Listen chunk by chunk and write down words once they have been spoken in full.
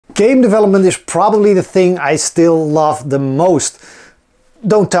Game development is probably the thing I still love the most.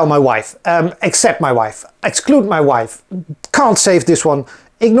 Don't tell my wife, except my wife, exclude my wife, can't save this one,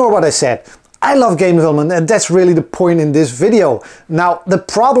 ignore what I said. I love game development and that's really the point in this video. Now the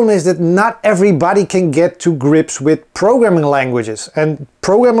problem is that not everybody can get to grips with programming languages, and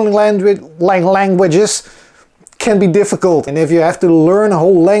programming languages can be difficult, and if you have to learn a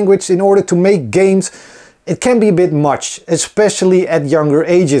whole language in order to make games, it can be a bit much, especially at younger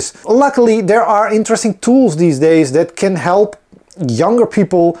ages. Luckily there are interesting tools these days that can help younger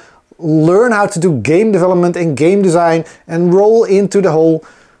people learn how to do game development and game design and roll into the whole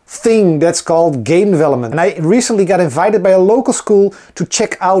thing that's called game development. And I recently got invited by a local school to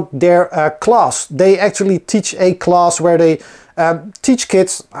check out their class. They actually teach a class where they teach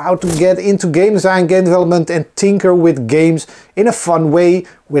kids how to get into game design, game development and tinker with games in a fun way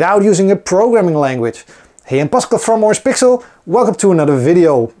without using a programming language. Hey, I'm Pascal from Orangepixel. Welcome to another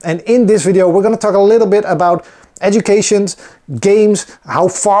video. And in this video we're going to talk a little bit about education, games, how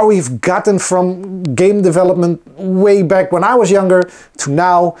far we've gotten from game development way back when I was younger to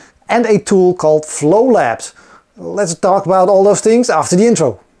now, and a tool called Flow Labs. Let's talk about all those things after the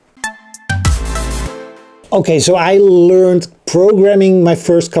intro. Okay, so I learned programming my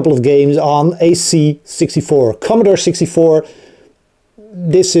first couple of games on a C64, Commodore 64.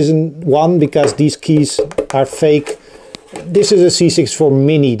 This isn't one because these keys are fake. This is a C64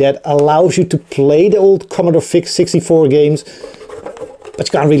 Mini that allows you to play the old Commodore 64 games, but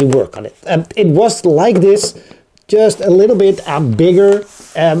you can't really work on it. It was like this, just a little bit bigger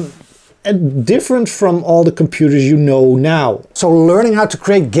and different from all the computers you know now. So learning how to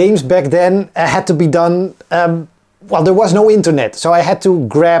create games back then had to be done, well, there was no internet, so I had to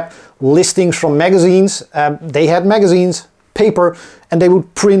grab listings from magazines. They had magazines, paper, and they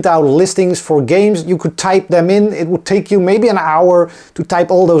would print out listings for games. You could type them in. It would take you maybe an hour to type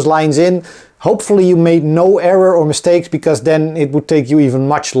all those lines in. Hopefully you made no error or mistakes, because then it would take you even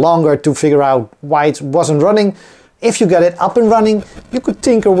much longer to figure out why it wasn't running. If you got it up and running, you could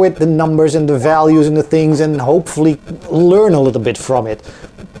tinker with the numbers and the values and the things and hopefully learn a little bit from it.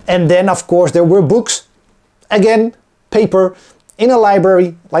 And then of course there were books, again paper, in a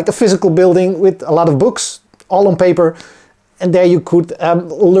library, like a physical building with a lot of books, all on paper. And there you could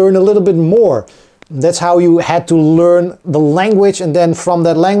learn a little bit more. That's how you had to learn the language, and then from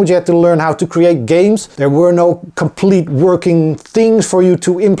that language you had to learn how to create games. There were no complete working things for you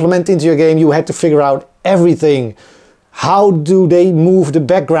to implement into your game. You had to figure out everything. How do they move the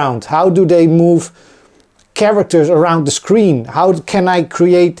background? How do they move characters around the screen? How can I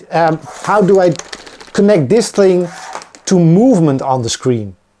create, how do I connect this thing to movement on the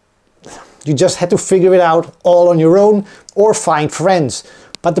screen? You just had to figure it out all on your own or find friends.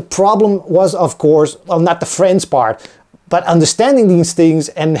 But the problem was, of course, well, not the friends part, but understanding these things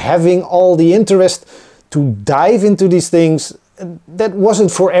and having all the interest to dive into these things. That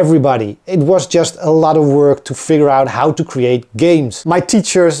wasn't for everybody. It was just a lot of work to figure out how to create games. My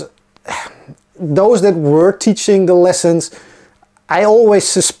teachers, those that were teaching the lessons, I always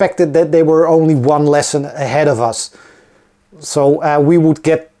suspected that they were only one lesson ahead of us. So we would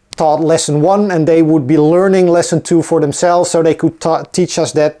get taught lesson 1 and they would be learning lesson 2 for themselves, so they could teach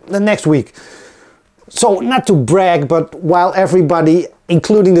us that the next week. So not to brag, but while everybody,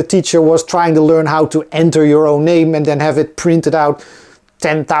 including the teacher, was trying to learn how to enter your own name and then have it printed out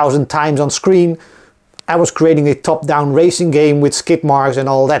 10,000 times on screen, I was creating a top-down racing game with skid marks and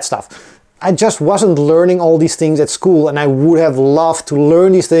all that stuff. I just wasn't learning all these things at school, and I would have loved to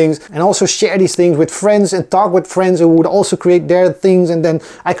learn these things and also share these things with friends and talk with friends who would also create their things, and then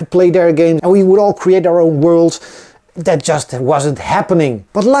I could play their games and we would all create our own worlds. That just wasn't happening.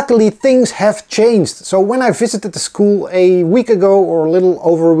 But luckily things have changed. So when I visited the school a week ago, or a little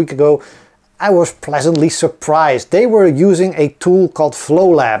over a week ago, I was pleasantly surprised. They were using a tool called Flow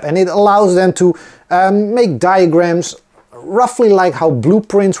Lab, and it allows them to make diagrams roughly like how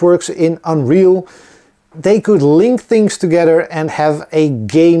Blueprints works in Unreal. They could link things together and have a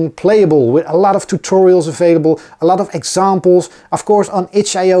game playable with a lot of tutorials available, a lot of examples. Of course on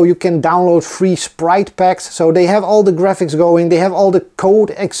itch.io you can download free sprite packs, so they have all the graphics going, they have all the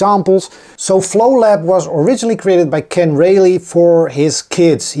code examples. So Flow Lab was originally created by Ken Rayleigh for his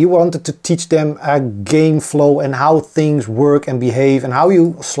kids. He wanted to teach them a game flow and how things work and behave and how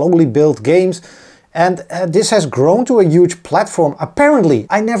you slowly build games. And this has grown to a huge platform. Apparently,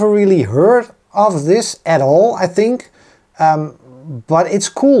 I never really heard of this at all, I think. But it's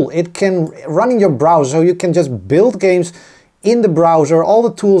cool. It can run in your browser, so you can just build games in the browser. All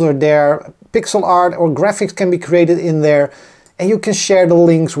the tools are there. Pixel art or graphics can be created in there. And you can share the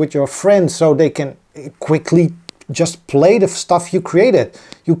links with your friends so they can quickly just play the stuff you created.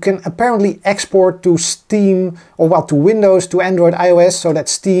 you can apparently export to Steam, or well, to Windows, to Android, iOS, so that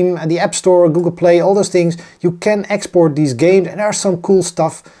Steam, the App Store, Google Play, all those things, you can export these games, and there's some cool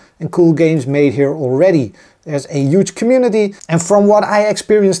stuff and cool games made here already. There's a huge community, and from what I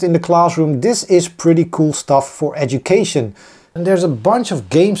experienced in the classroom, this is pretty cool stuff for education. And there's a bunch of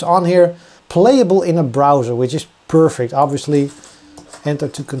games on here, playable in a browser, which is perfect. Obviously, enter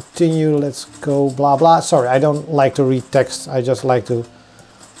to continue, let's go, blah blah. Sorry, I don't like to read text, I just like to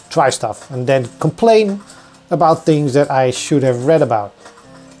try stuff and then complain about things that I should have read about.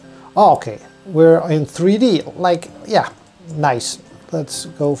 Oh, okay, we're in 3D, like, yeah, nice. Let's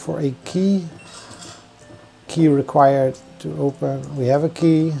go for a key. Key required to open. We have a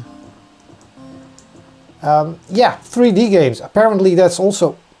key. Yeah, 3D games. Apparently that's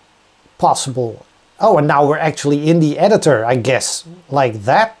also possible. Oh, and now we're actually in the editor, I guess, like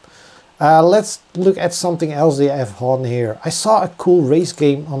that. Let's look at something else they have on here. I saw a cool race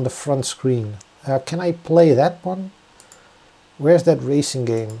game on the front screen. Can I play that one? Where's that racing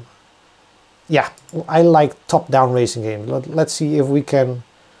game? Yeah, I like top-down racing games. Let's see if we can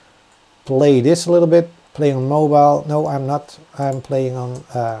play this a little bit. Playing on mobile. No, I'm not. I'm playing on...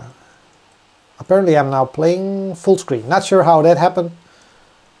 apparently I'm now playing full screen. Not sure how that happened.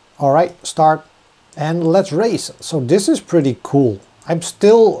 Alright, start. And let's race. So this is pretty cool. I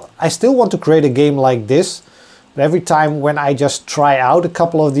still want to create a game like this. But every time when I just try out a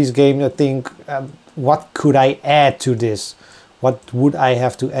couple of these games, I think, what could I add to this? What would I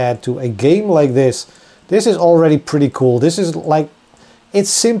have to add to a game like this? This is already pretty cool. This is like,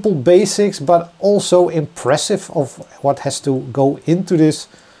 it's simple basics, but also impressive of what has to go into this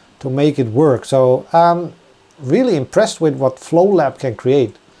to make it work. So I'm really impressed with what FlowLab can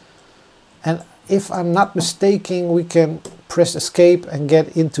create. And if I'm not mistaken, we can press escape and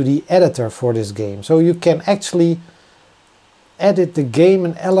get into the editor for this game. So you can actually edit the game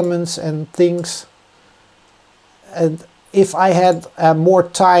and elements and things. And if I had more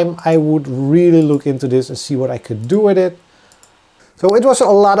time, I would really look into this and see what I could do with it. So it was a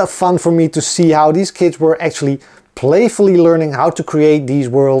lot of fun for me to see how these kids were actually playfully learning how to create these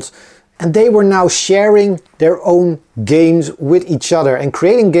worlds. And they were now sharing their own games with each other and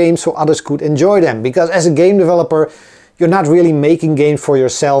creating games so others could enjoy them. Because as a game developer, you're not really making games for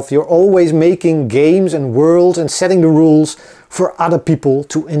yourself. You're always making games and worlds and setting the rules for other people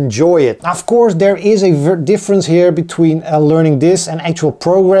to enjoy it. Of course, there is a difference here between learning this and actual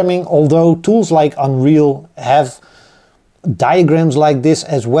programming, although tools like Unreal have diagrams like this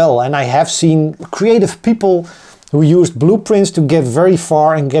as well. And I have seen creative people who used blueprints to get very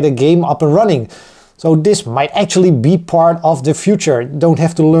far and get a game up and running. So this might actually be part of the future. You don't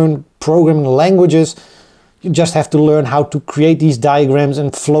have to learn programming languages. You just have to learn how to create these diagrams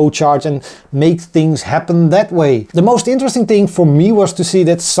and flowcharts and make things happen that way. The most interesting thing for me was to see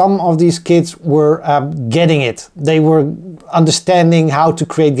that some of these kids were getting it. They were understanding how to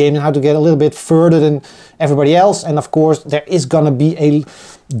create games and how to get a little bit further than everybody else. And of course, there is gonna be a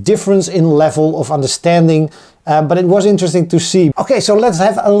difference in level of understanding. But it was interesting to see. Okay, so let's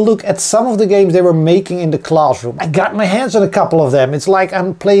have a look at some of the games they were making in the classroom. I got my hands on a couple of them. It's like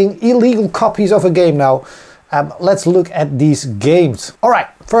I'm playing illegal copies of a game now. Let's look at these games. All right,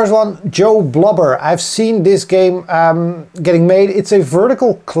 first one, Joe Blobber. I've seen this game getting made. It's a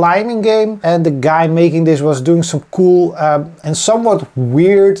vertical climbing game, and the guy making this was doing some cool and somewhat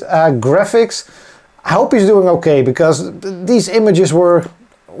weird graphics. I hope he's doing okay, because these images were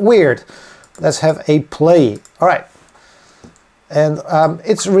weird. Let's have a play. All right. And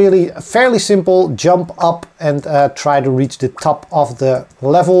it's really fairly simple. Jump up and try to reach the top of the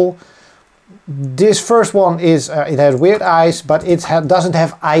level. This first one is, it has weird eyes, but it doesn't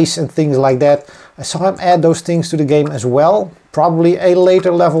have ice and things like that. I saw him add those things to the game as well. Probably a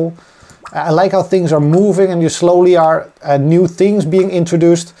later level. I like how things are moving and you slowly are new things being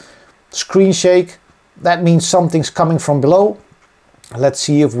introduced. Screen shake. That means something's coming from below. Let's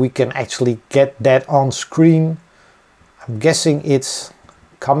see if we can actually get that on screen. I'm guessing it's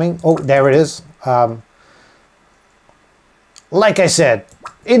coming. Oh, there it is. Like I said,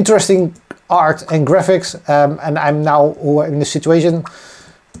 interesting art and graphics, and I'm now in the situation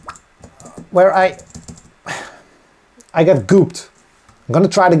where I got gooped. I'm gonna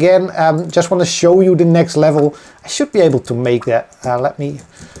try it again. Just want to show you the next level. I should be able to make that.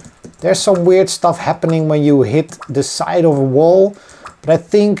 There's some weird stuff happening when you hit the side of a wall, but I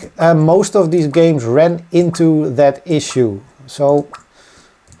think most of these games ran into that issue. So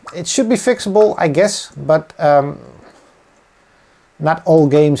it should be fixable, I guess, but not all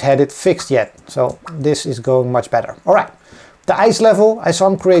games had it fixed yet, so this is going much better. All right, the ice level, I saw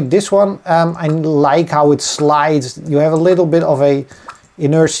him create this one. I like how it slides. You have a little bit of a,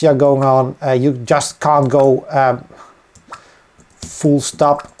 inertia going on. You just can't go full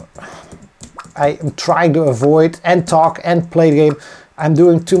stop. I am trying to avoid and talk and play the game. I'm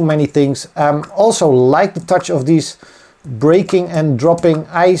doing too many things. Also like the touch of these breaking and dropping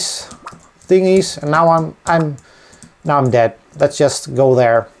ice thingies. And now I'm dead. Let's just go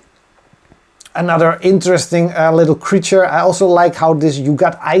there. Another interesting little creature. I also like how this "you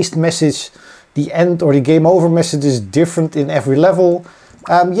got iced" message, the end or the game over message, is different in every level.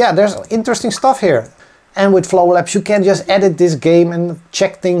 Yeah, there's interesting stuff here. And with Flow Labs you can just edit this game and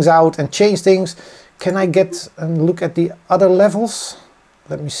check things out and change things. Can I get and look at the other levels?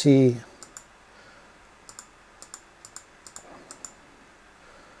 Let me see.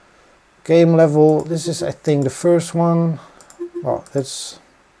 Game level, this is I think the first one. Oh, that's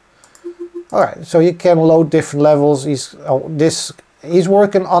alright, so you can load different levels. He's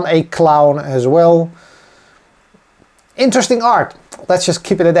working on a clown as well. Interesting art. Let's just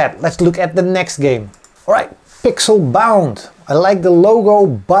keep it at that. Let's look at the next game. Alright, Pixel Bound. I like the logo,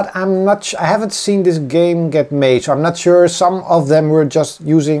 but I haven't seen this game get made, so I'm not sure. Some of them were just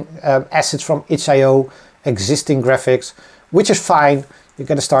using assets from itch.io, existing graphics, which is fine. You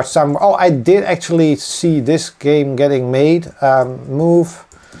gotta start somewhere. Oh, I did actually see this game getting made. Move,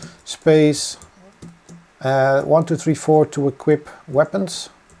 space, 1, 2, 3, 4 to equip weapons.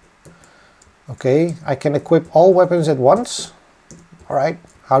 Okay, I can equip all weapons at once. Alright,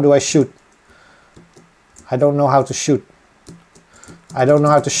 how do I shoot? I don't know how to shoot. I don't know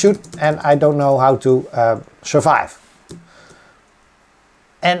how to shoot, and I don't know how to survive.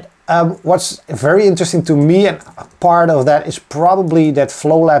 And what's very interesting to me, and part of that is probably that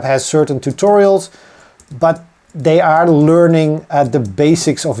FlowLab has certain tutorials, but they are learning the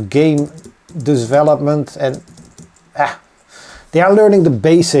basics of game development, and they are learning the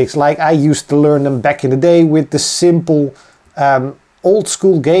basics like I used to learn them back in the day with the simple old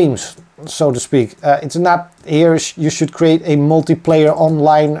school games, so to speak. It's not here you should create a multiplayer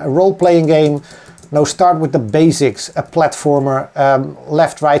online role-playing game. No, start with the basics, a platformer,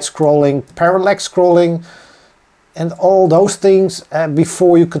 left-right scrolling, parallax scrolling, and all those things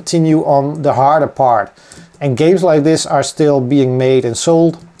before you continue on the harder part. And games like this are still being made and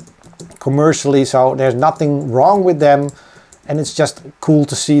sold commercially, so there's nothing wrong with them. And it's just cool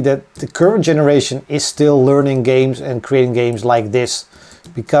to see that the current generation is still learning games and creating games like this,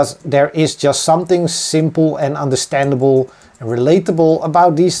 because there is just something simple and understandable and relatable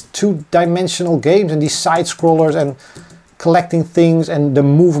about these two-dimensional games and these side scrollers and collecting things and the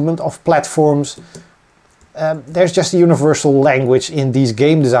movement of platforms. There's just a universal language in these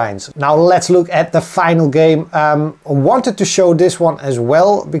game designs. Now let's look at the final game. I wanted to show this one as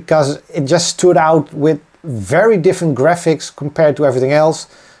well because it just stood out with very different graphics compared to everything else.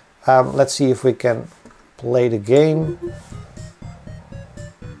 Let's see if we can play the game.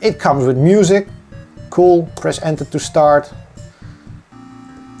 It comes with music. Cool. Press enter to start.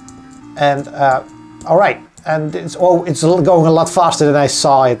 And alright, and it's going a lot faster than I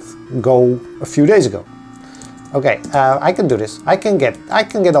saw it go a few days ago. Okay, I can do this. I can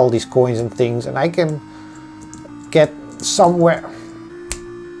get all these coins and things, and I can get somewhere.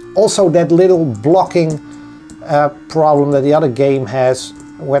 Also, that little blocking problem that the other game has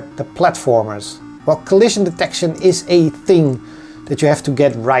with the platformers. Well, collision detection is a thing that you have to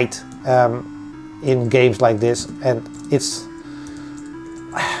get right in games like this, and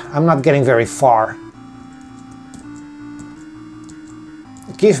I'm not getting very far.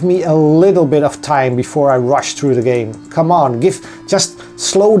 Give me a little bit of time before I rush through the game. Come on, just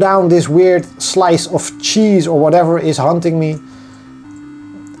slow down this weird slice of cheese or whatever is hunting me,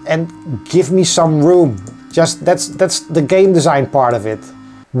 and give me some room. Just that's the game design part of it.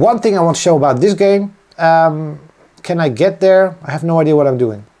 One thing I want to show about this game. Can I get there? I have no idea what I'm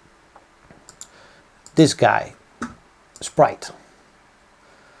doing. This guy, Sprite.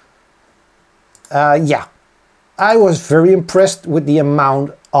 Yeah, I was very impressed with the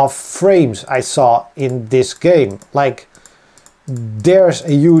amount of frames I saw in this game. Like, there's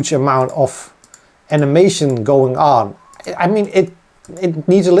a huge amount of animation going on. I mean, it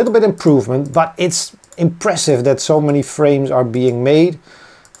needs a little bit improvement, but it's impressive that so many frames are being made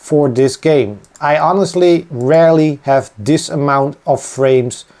for this game. I honestly rarely have this amount of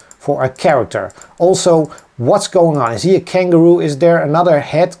frames for a character. Also, what's going on? Is he a kangaroo? Is there another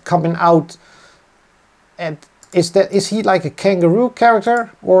head coming out? And is he like a kangaroo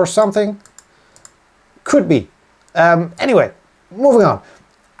character or something? Could be. Anyway, moving on.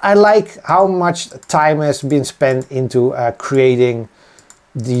 I like how much time has been spent into creating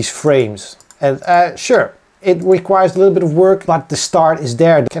these frames. And sure, it requires a little bit of work, but the start is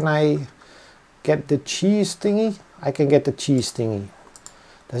there. Can I get the cheese thingy? I can get the cheese thingy.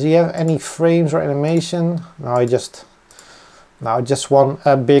 Does he have any frames or animation? No, I just want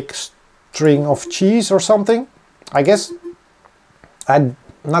a big string of cheese or something. I guess I'm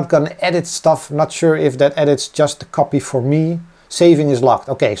not gonna edit stuff. Not sure if that edits just the copy for me. Saving is locked.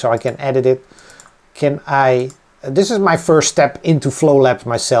 Okay, so I can edit it. Can I... This is my first step into Flowlab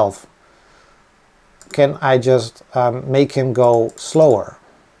myself. Can I just make him go slower?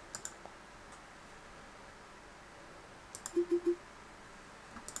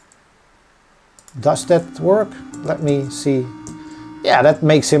 Does that work? Let me see. Yeah, that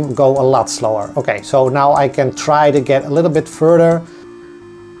makes him go a lot slower. Okay, so now I can try to get a little bit further.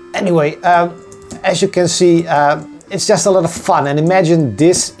 Anyway, as you can see, it's just a lot of fun. And imagine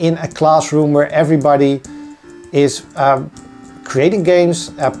this in a classroom where everybody is creating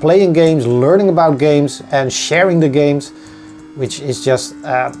games, playing games, learning about games, and sharing the games, which is just...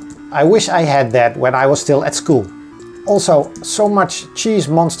 I wish I had that when I was still at school. Also, so much cheese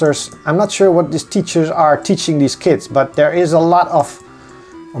monsters. I'm not sure what these teachers are teaching these kids, but there is a lot of...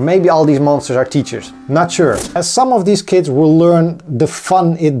 Or maybe all these monsters are teachers. Not sure. As some of these kids will learn the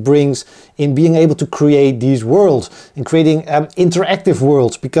fun it brings in being able to create these worlds and creating interactive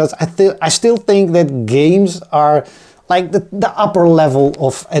worlds, because I still think that games are like the upper level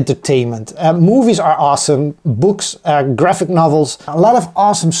of entertainment. Movies are awesome, books, graphic novels, a lot of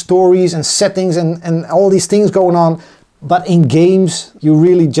awesome stories and settings and all these things going on. But in games, you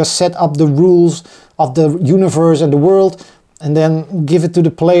really just set up the rules of the universe and the world, and then give it to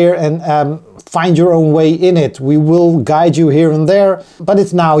the player and find your own way in it. We will guide you here and there, but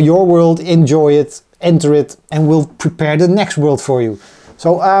it's now your world. Enjoy it, enter it, and we'll prepare the next world for you.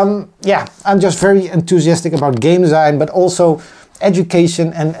 So yeah, I'm just very enthusiastic about game design, but also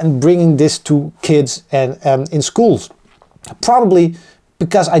education and bringing this to kids and in schools. Probably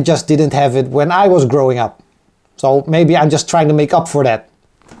because I just didn't have it when I was growing up. So maybe I'm just trying to make up for that.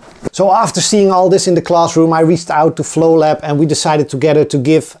 So after seeing all this in the classroom, I reached out to Flowlab and we decided together to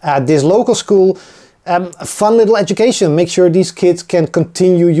give this local school a fun little education. Make sure these kids can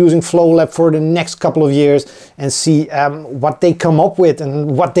continue using Flowlab for the next couple of years and see what they come up with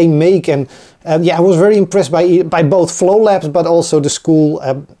and what they make. And yeah, I was very impressed by both Flowlabs, but also the school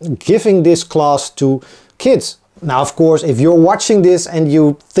giving this class to kids. Now, of course, if you're watching this and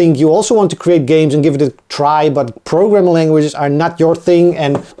you think you also want to create games and give it a try, but programming languages are not your thing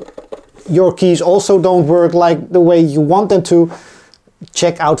and your keys also don't work like the way you want them to,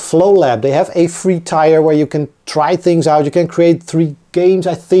 check out Flowlab. They have a free tier where you can try things out. You can create 3 games,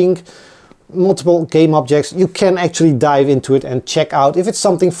 I think, multiple game objects. You can actually dive into it and check out if it's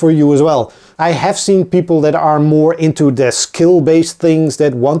something for you as well. I have seen people that are more into the skill-based things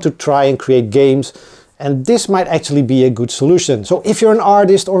that want to try and create games, and this might actually be a good solution. So if you're an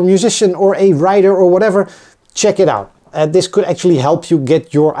artist or musician or a writer or whatever, check it out. This could actually help you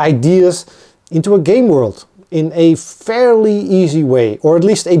get your ideas into a game world in a fairly easy way, or at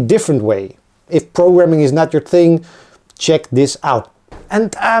least a different way. If programming is not your thing, check this out.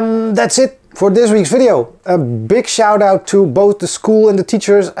 And that's it for this week's video. A big shout out to both the school and the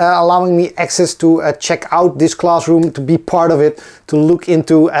teachers allowing me access to check out this classroom, to be part of it, to look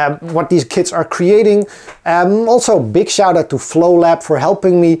into what these kids are creating. Also big shout out to Flowlab for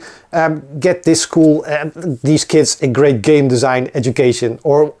helping me get this school, these kids, a great game design education,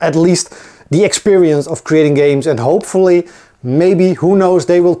 or at least the experience of creating games, and hopefully, maybe, who knows,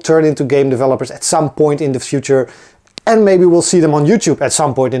 they will turn into game developers at some point in the future. And maybe we'll see them on YouTube at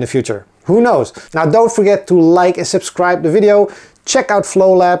some point in the future. Who knows? Now don't forget to like and subscribe the video. Check out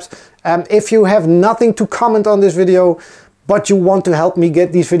Flowlabs. If you have nothing to comment on this video, but you want to help me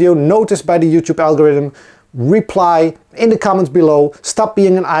get these videos noticed by the YouTube algorithm, reply in the comments below. Stop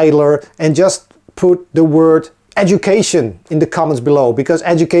being an idler and just put the word education in the comments below, because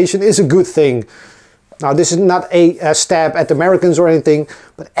education is a good thing. Now this is not a stab at Americans or anything,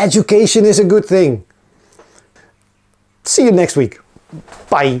 but education is a good thing. See you next week.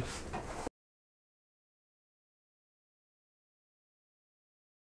 Bye.